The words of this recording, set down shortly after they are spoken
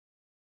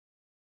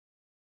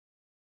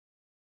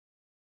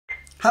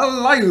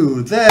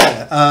Hello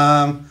there.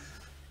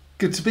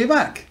 Good to be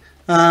back.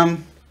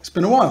 It's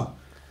been a while.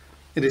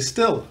 It is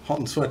still hot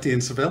and sweaty in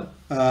Seville,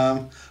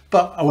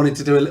 but I wanted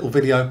to do a little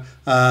video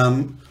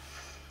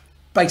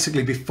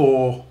basically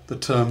before the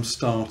term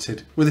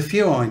started with a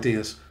few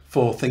ideas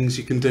for things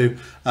you can do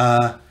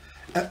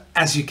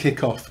as you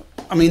kick off.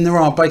 I mean, there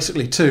are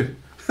basically two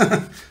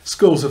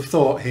schools of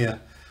thought here.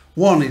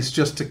 One is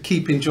just to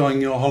keep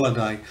enjoying your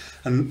holiday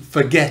and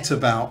forget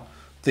about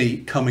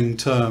the coming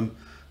term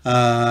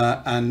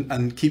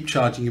and keep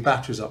charging your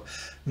batteries up.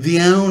 The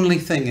only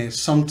thing is,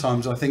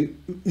 sometimes I think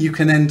you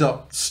can end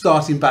up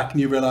starting back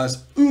and you realise,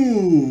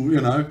 ooh,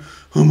 you know,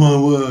 oh my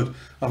word,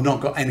 I've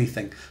not got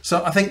anything.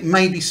 So I think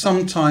maybe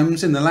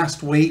sometimes in the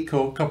last week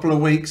or couple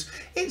of weeks,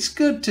 it's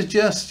good to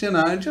just, you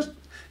know, just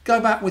go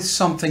back with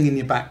something in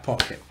your back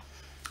pocket.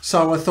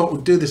 So I thought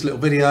we'd do this little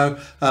video,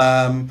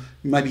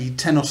 maybe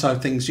 10 or so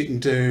things you can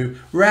do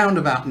round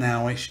about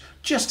now-ish,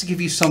 just to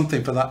give you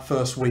something for that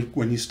first week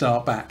when you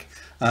start back.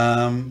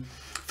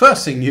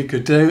 First thing you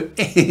could do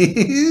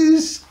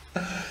is,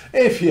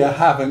 if you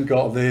haven't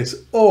got this,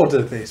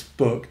 order this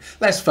book.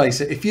 Let's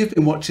face it, if you've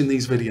been watching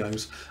these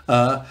videos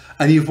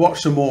and you've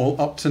watched them all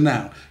up to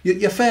now,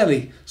 you're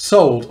fairly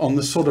sold on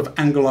the sort of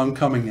angle I'm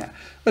coming at.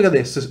 Look at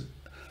this, there's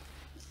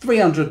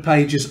 300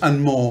 pages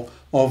and more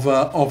of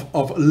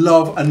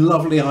love and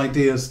lovely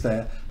ideas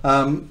there.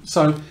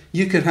 So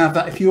you could have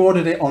that if you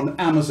ordered it on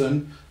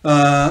Amazon,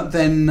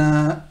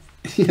 then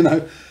you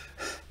know,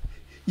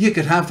 you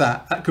could have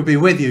that could be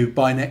with you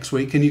by next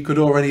week, and you could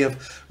already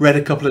have read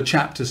a couple of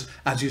chapters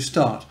as you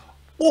start.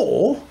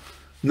 Or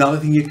another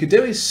thing you could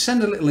do is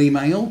send a little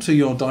email to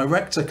your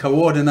director,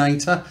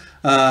 coordinator,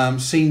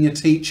 senior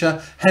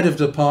teacher, head of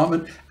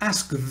department,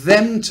 ask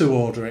them to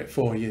order it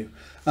for you.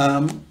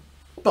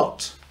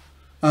 But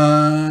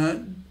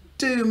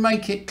do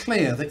make it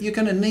clear that you're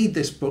going to need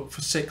this book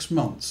for 6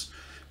 months,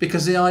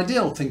 because the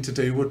ideal thing to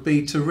do would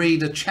be to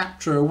read a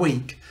chapter a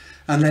week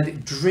and let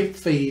it drip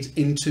feed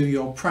into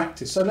your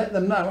practice. So let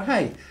them know,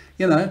 hey,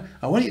 you know,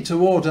 I want you to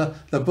order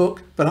the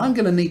book, but I'm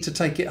going to need to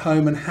take it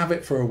home and have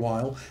it for a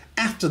while.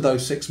 After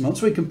those 6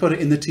 months, we can put it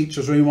in the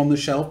teacher's room on the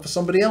shelf for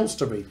somebody else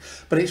to read.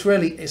 But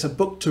it's a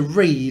book to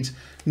read,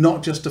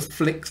 not just to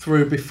flick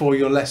through before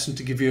your lesson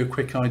to give you a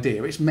quick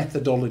idea. It's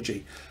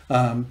methodology.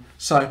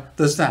 So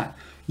there's that.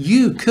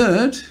 You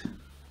could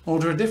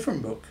order a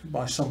different book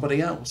by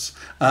somebody else.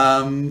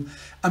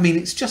 I mean,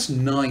 it's just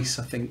nice,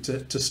 I think,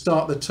 to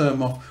start the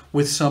term off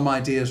with some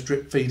ideas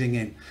drip feeding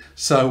in.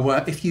 So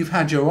if you've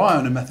had your eye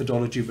on a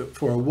methodology book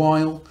for a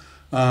while,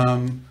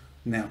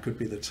 now could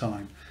be the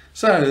time.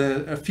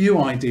 So a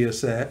few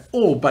ideas there,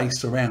 all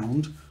based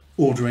around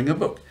ordering a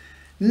book.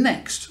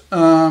 Next,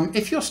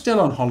 if you're still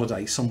on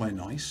holiday somewhere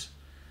nice,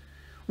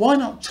 why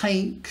not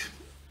take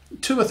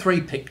 2 or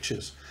 3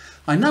 pictures?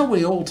 I know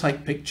we all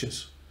take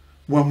pictures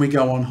when we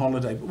go on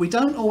holiday, but we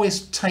don't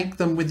always take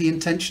them with the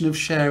intention of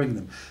sharing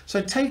them.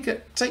 So take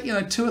you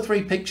know, 2 or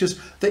 3 pictures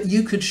that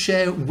you could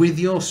share with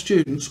your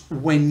students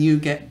when you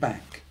get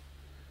back.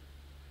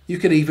 You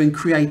could even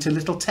create a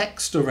little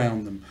text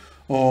around them,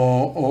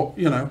 or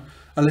you know,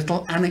 a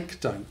little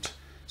anecdote,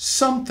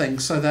 something,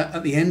 so that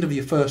at the end of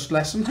your first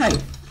lesson, hey,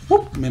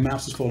 whoop, my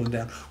mouse has fallen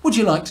down, would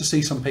you like to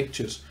see some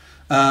pictures?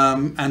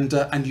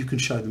 And you can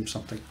show them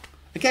something.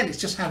 Again, it's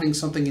just having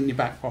something in your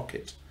back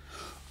pocket.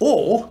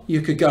 Or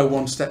you could go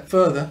one step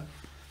further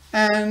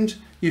and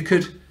you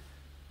could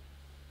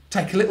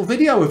take a little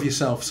video of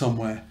yourself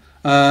somewhere.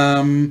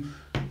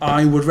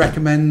 I would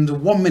recommend a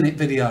 1-minute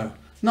video,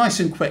 nice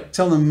and quick.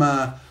 Tell them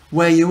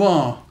where you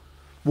are,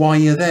 why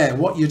you're there,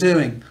 what you're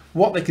doing,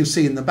 what they can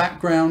see in the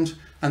background,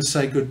 and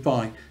say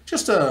goodbye.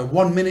 Just a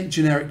 1-minute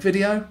generic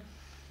video.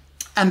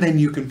 And then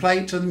you can play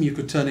it to them. You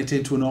could turn it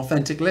into an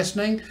authentic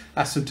listening,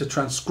 ask them to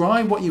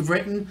transcribe what you've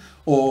written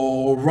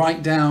or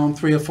write down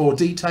 3 or 4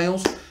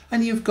 details,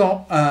 and you've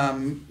got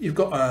an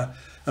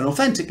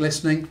authentic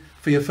listening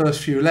for your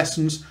first few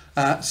lessons,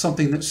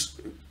 something that's,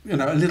 you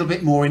know, a little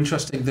bit more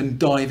interesting than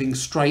diving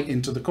straight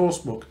into the course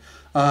book.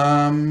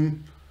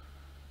 And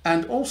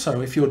also,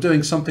 if you're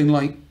doing something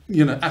like,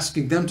 you know,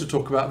 asking them to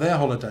talk about their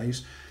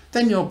holidays,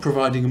 then you're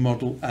providing a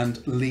model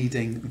and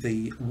leading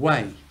the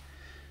way.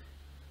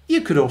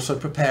 You could also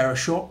prepare a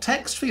short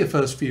text for your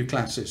first few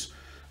classes.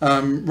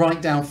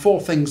 Write down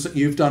 4 things that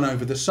you've done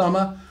over the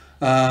summer,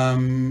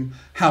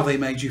 how they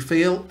made you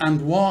feel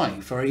and why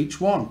for each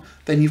one.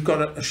 Then you've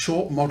got a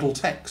short model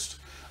text.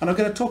 And I'm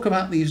going to talk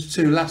about these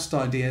 2 last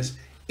ideas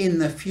in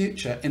the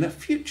future, in a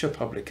future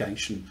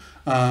publication,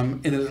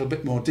 in a little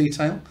bit more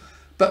detail.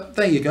 But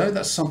there you go,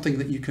 that's something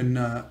that you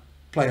can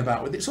play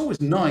about with. It's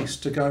always nice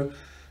to go,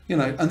 you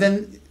know, and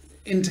then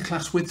into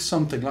class with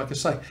something, like I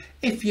say,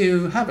 if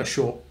you have a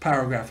short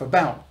paragraph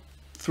about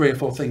 3 or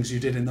 4 things you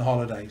did in the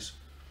holidays,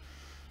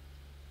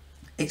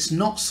 it's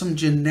not some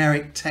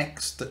generic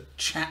text that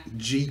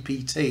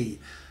ChatGPT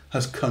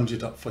has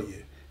conjured up for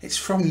you. It's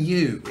from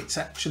you, it's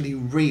actually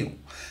real,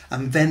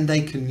 and then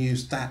they can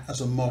use that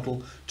as a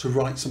model to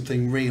write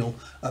something real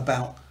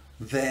about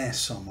their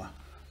summer.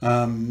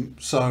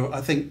 So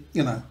I think,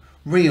 you know,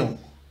 real,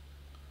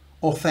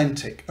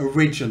 authentic,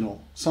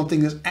 original,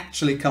 something that's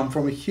actually come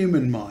from a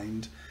human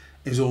mind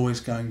is always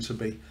going to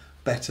be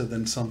better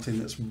than something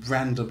that's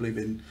randomly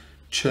been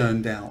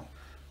churned out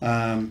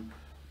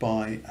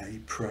by a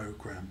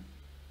program.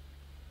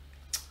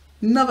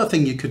 Another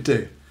thing you could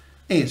do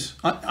is,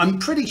 I'm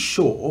pretty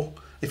sure,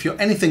 if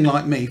you're anything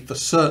like me, for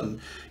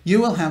certain,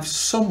 you will have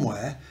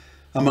somewhere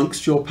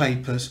amongst your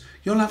papers,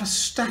 you'll have a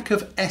stack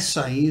of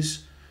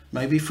essays,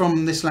 maybe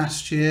from this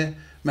last year,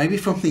 maybe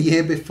from the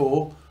year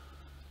before,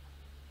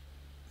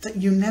 that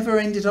you never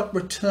ended up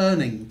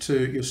returning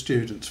to your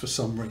students for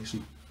some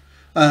reason.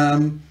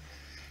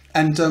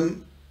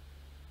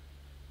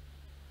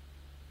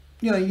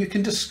 You know, you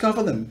can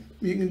discover them.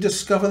 You can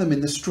discover them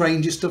in the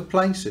strangest of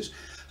places.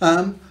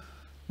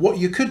 What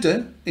you could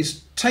do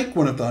is take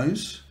one of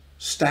those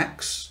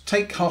stacks,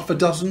 take half a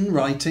dozen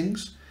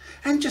writings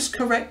and just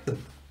correct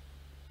them.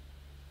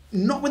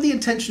 Not with the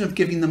intention of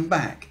giving them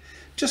back.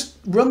 Just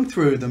run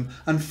through them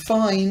and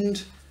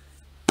find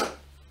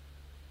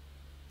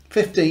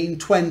 15,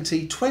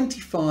 20,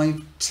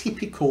 25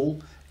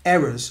 typical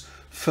errors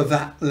for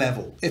that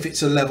level, if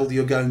it's a level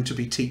you're going to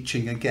be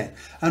teaching again,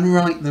 and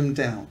write them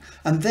down.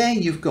 And there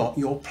you've got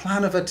your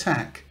plan of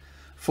attack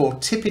for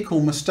typical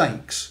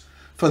mistakes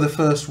for the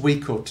first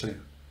week or two.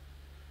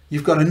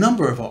 You've got a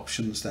number of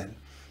options then.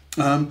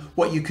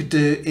 What you could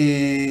do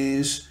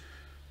is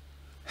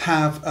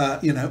have,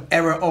 you know,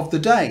 error of the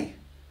day.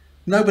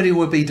 Nobody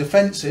will be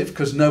defensive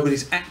because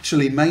nobody's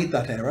actually made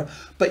that error,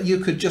 but you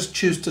could just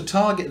choose to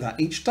target that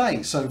each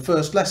day. So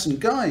first lesson,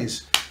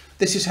 guys,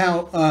 this is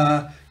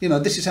how, you know,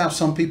 this is how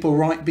some people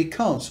write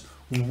because.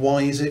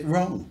 Why is it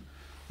wrong?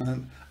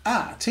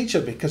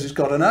 Teacher, because it's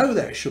got an O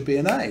there, it should be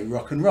an A,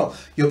 rock and roll.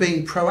 You're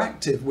being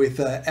proactive with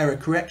error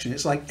correction.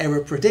 It's like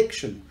error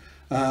prediction.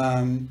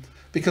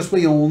 Because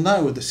we all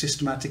know the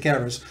systematic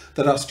errors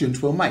that our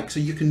students will make.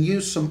 So you can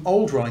use some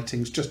old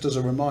writings just as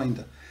a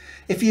reminder.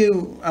 If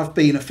you have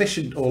been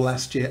efficient all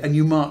last year and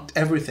you marked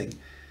everything,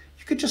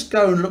 you could just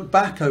go and look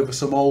back over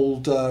some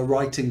old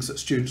writings that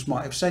students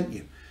might have sent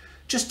you,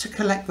 just to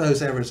collect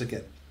those errors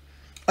again.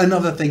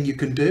 Another thing you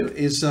can do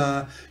is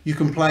you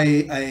can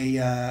play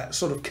a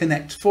sort of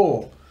Connect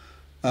 4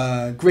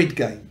 grid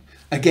game.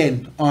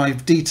 Again,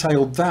 I've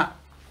detailed that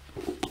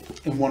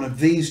in one of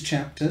these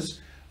chapters.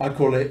 I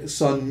call it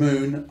Sun,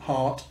 Moon,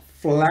 Heart,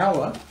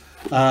 Flower.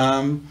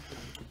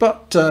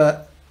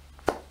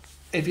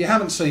 If you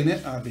haven't seen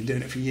it, I've been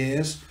doing it for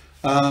years.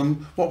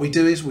 What we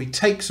do is we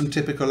take some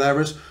typical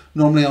errors.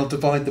 Normally I'll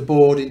divide the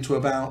board into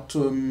about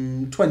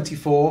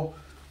 24.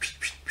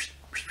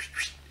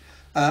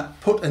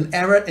 Put an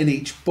error in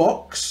each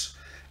box,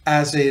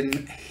 as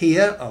in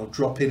here, I'll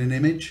drop in an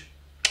image.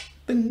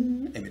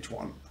 Bing, image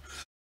 1.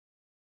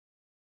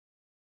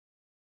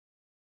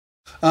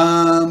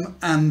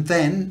 And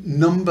then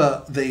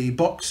number the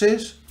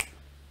boxes.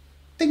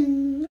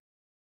 Ding.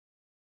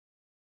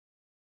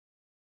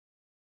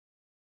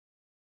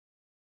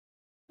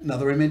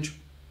 Another image.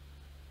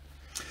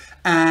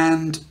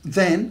 And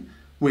then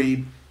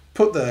we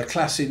put the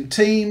class in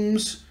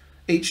teams.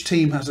 Each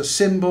team has a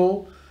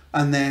symbol,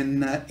 and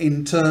then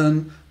in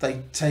turn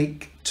they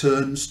take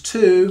turns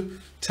to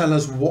tell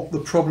us what the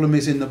problem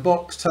is in the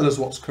box, tell us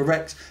what's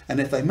correct, and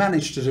if they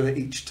manage to do it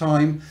each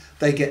time,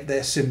 they get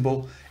their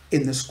symbol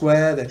in the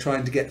square. They're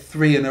trying to get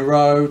 3 in a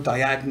row,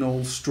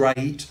 diagonal,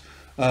 straight,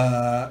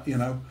 you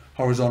know,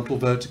 horizontal,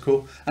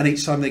 vertical, and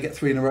each time they get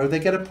 3 in a row they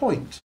get a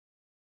point.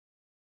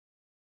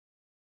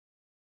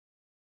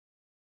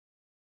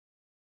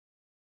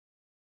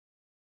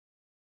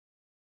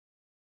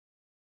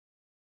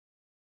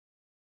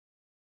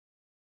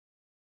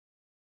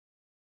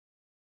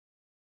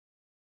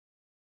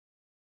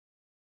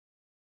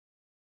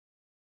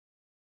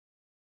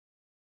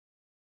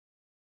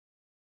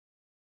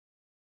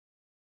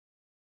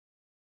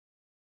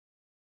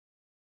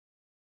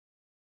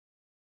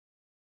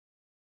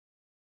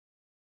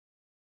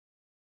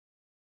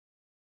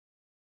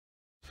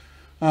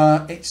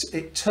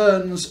 It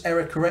turns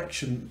error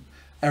correction,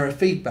 error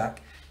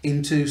feedback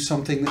into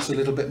something that's a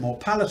little bit more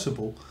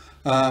palatable.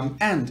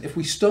 And if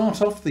we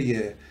start off the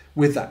year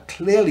with that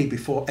clearly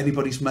before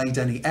anybody's made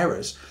any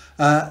errors,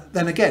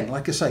 then again,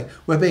 like I say,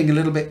 we're being a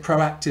little bit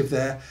proactive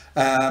there,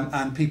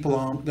 and people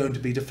aren't going to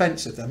be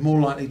defensive. They're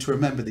more likely to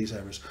remember these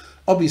errors.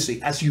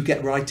 Obviously, as you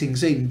get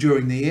writings in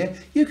during the year,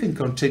 you can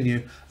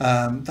continue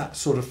that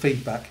sort of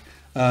feedback.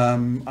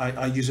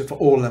 I use it for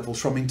all levels,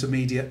 from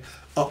intermediate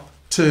up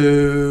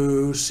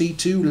to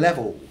C2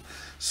 level.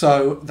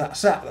 So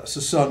that's that. That's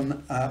the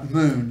Sun,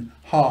 Moon,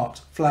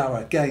 Heart,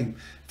 Flower game.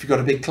 If you've got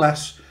a big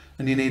class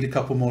and you need a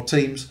couple more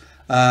teams,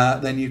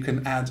 then you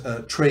can add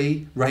a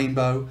tree,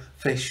 rainbow,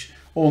 fish,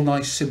 all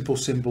nice simple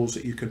symbols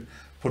that you can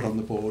put on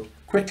the board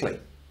quickly.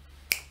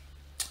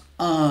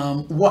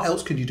 What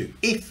else can you do?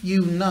 If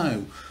you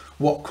know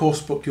what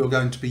course book you're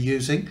going to be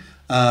using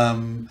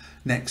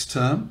next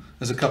term,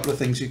 there's a couple of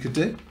things you could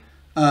do.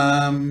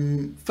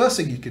 First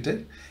thing you could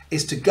do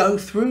is to go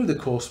through the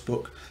course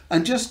book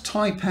and just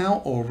type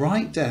out or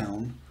write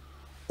down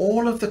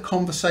all of the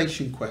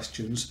conversation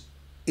questions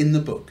in the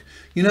book.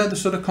 You know, the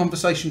sort of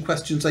conversation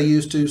questions they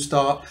use to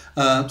start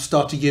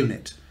a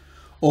unit,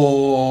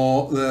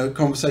 or the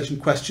conversation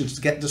questions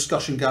to get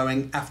discussion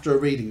going after a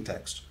reading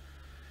text.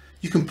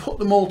 You can put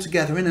them all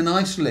together in a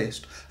nice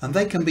list, and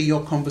they can be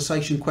your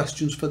conversation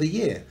questions for the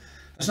year.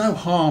 There's no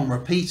harm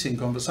repeating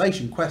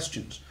conversation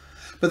questions,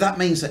 but that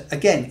means that,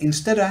 again,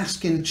 instead of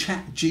asking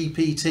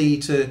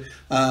ChatGPT to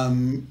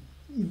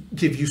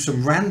give you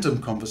some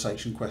random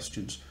conversation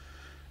questions,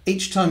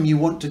 each time you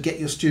want to get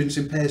your students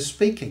in pairs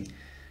speaking,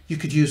 you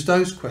could use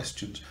those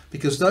questions,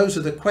 because those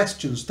are the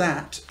questions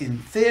that, in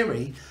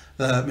theory,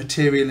 the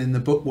material in the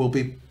book will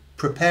be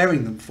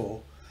preparing them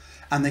for,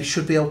 and they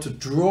should be able to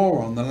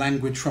draw on the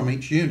language from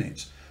each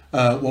unit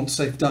once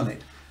they've done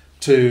it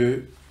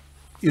to,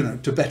 you know,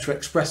 to better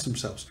express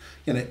themselves.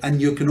 You know,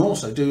 and you can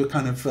also do a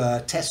kind of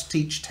test,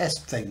 teach,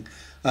 test thing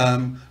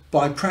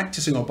by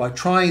practicing or by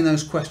trying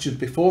those questions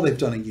before they've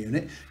done a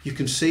unit. You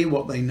can see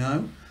what they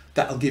know.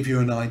 That'll give you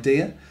an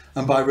idea,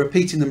 and by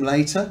repeating them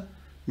later,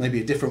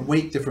 maybe a different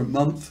week, different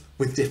month,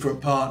 with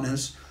different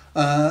partners,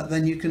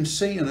 then you can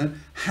see, you know,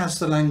 has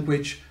the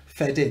language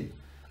fed in?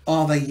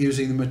 Are they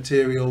using the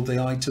material,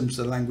 the items,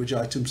 the language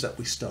items that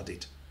we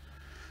studied?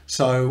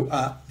 So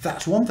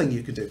that's one thing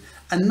you can do.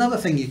 Another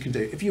thing you can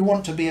do, if you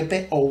want to be a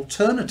bit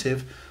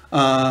alternative,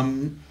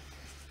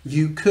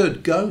 you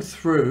could go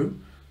through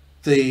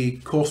the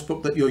course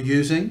book that you're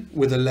using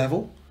with a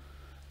level,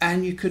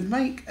 and you could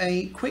make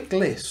a quick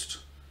list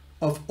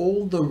of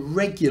all the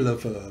regular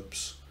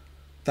verbs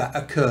that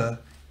occur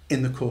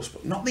in the course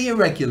book, not the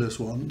irregulars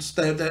ones.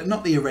 They're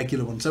not the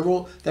irregular ones.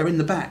 They're in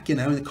the back, you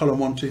know, in the column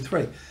 1, 2,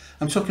 3.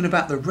 I'm talking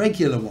about the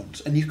regular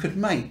ones, and you could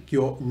make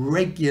your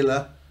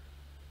regular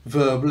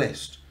verb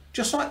list,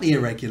 just like the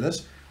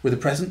irregulars, with the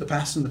present, the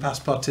past, and the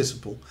past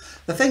participle.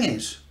 The thing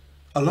is,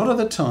 a lot of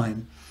the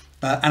time,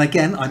 and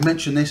again, I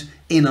mention this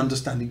in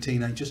Understanding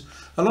Teenagers,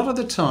 a lot of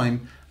the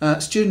time,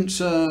 students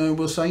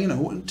will say, you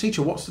know,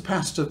 teacher, what's the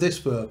past of this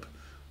verb?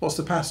 What's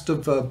the past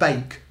of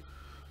bake?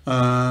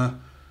 And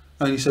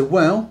you say,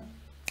 well,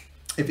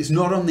 if it's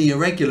not on the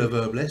irregular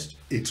verb list,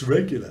 it's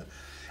regular.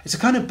 It's a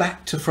kind of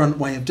back to front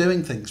way of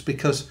doing things,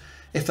 because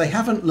if they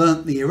haven't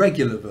learnt the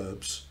irregular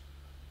verbs,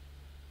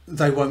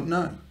 they won't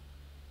know.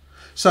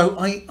 So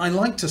I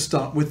like to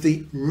start with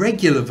the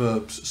regular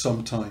verbs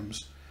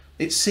sometimes.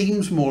 It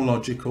seems more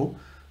logical.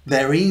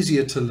 They're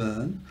easier to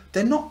learn.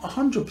 They're not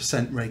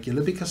 100%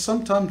 regular, because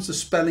sometimes the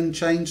spelling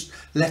changed,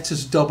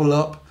 letters double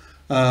up,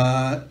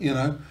 you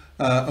know,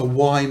 a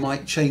Y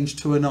might change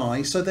to an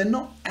I, so they're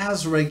not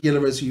as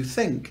regular as you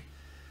think,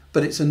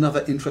 but it's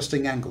another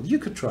interesting angle. You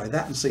could try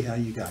that and see how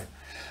you go.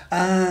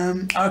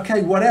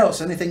 Okay, what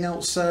else? Anything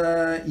else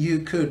you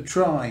could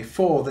try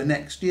for the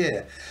next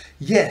year?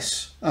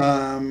 Yes,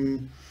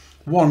 one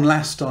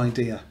last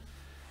idea.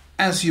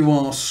 As you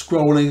are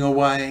scrolling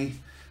away,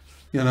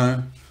 you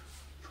know,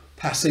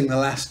 passing the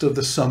last of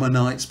the summer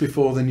nights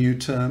before the new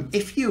term,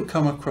 if you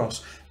come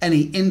across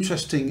any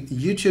interesting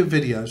YouTube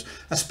videos,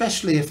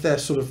 especially if they're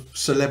sort of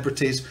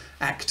celebrities,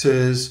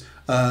 actors,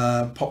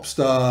 pop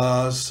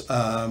stars,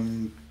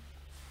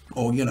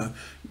 or, you know,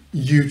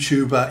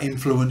 YouTuber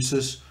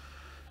influencers,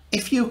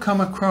 if you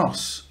come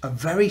across a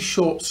very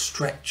short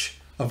stretch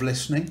of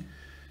listening,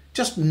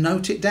 just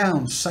note it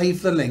down,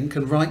 save the link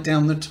and write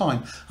down the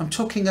time. I'm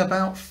talking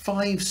about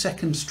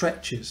 5-second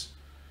stretches,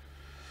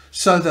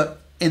 so that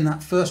in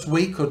that first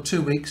week or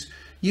 2 weeks,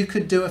 you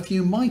could do a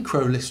few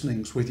micro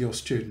listenings with your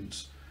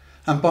students.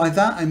 And by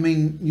that, I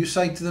mean, you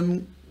say to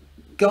them,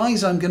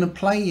 guys, I'm going to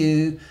play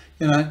you,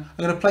 you know, I'm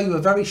going to play you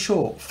a very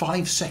short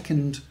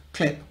 5-second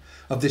clip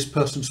of this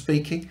person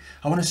speaking.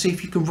 I want to see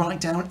if you can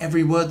write down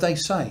every word they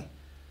say,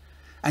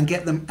 and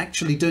get them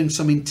actually doing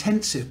some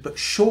intensive but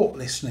short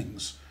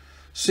listenings.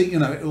 See, you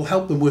know, it will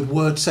help them with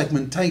word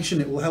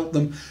segmentation. It will help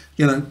them,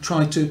 you know,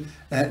 try to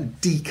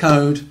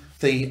decode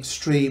the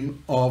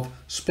stream of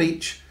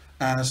speech,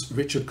 as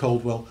Richard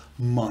Caldwell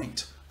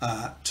might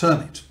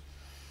term it.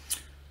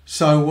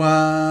 So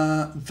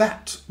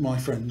that, my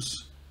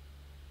friends,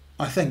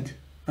 I think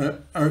are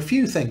a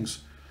few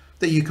things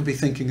that you could be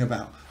thinking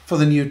about for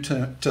the new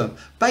term.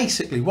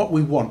 Basically, what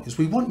we want is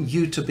we want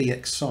you to be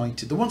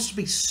excited. There wants to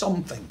be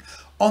something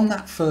on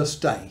that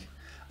first day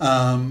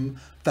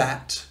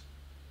that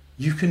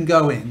you can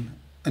go in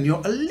and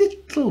you're a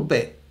little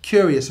bit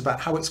curious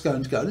about how it's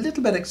going to go, a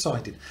little bit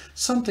excited,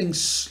 something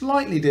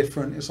slightly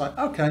different. It's like,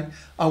 okay,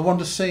 I want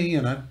to see,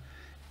 you know,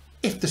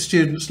 if the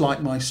students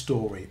like my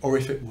story or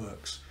if it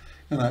works.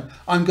 You know,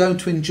 I'm going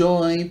to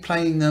enjoy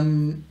playing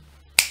them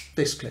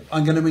this clip.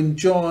 I'm going to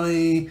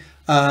enjoy,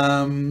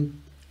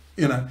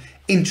 you know,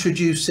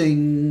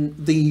 introducing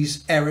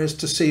these errors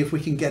to see if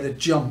we can get a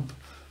jump,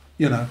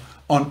 you know,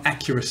 on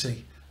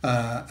accuracy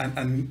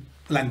and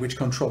language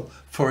control,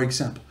 for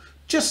example.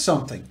 Just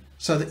something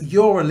so that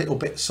you're a little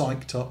bit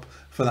psyched up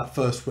for that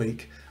first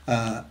week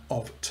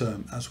of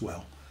term as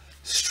well.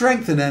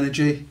 Strength and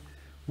energy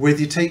with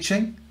your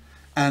teaching,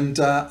 and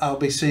I'll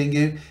be seeing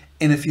you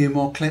in a few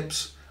more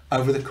clips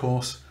over the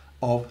course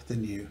of the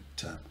new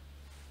term.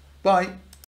 Bye.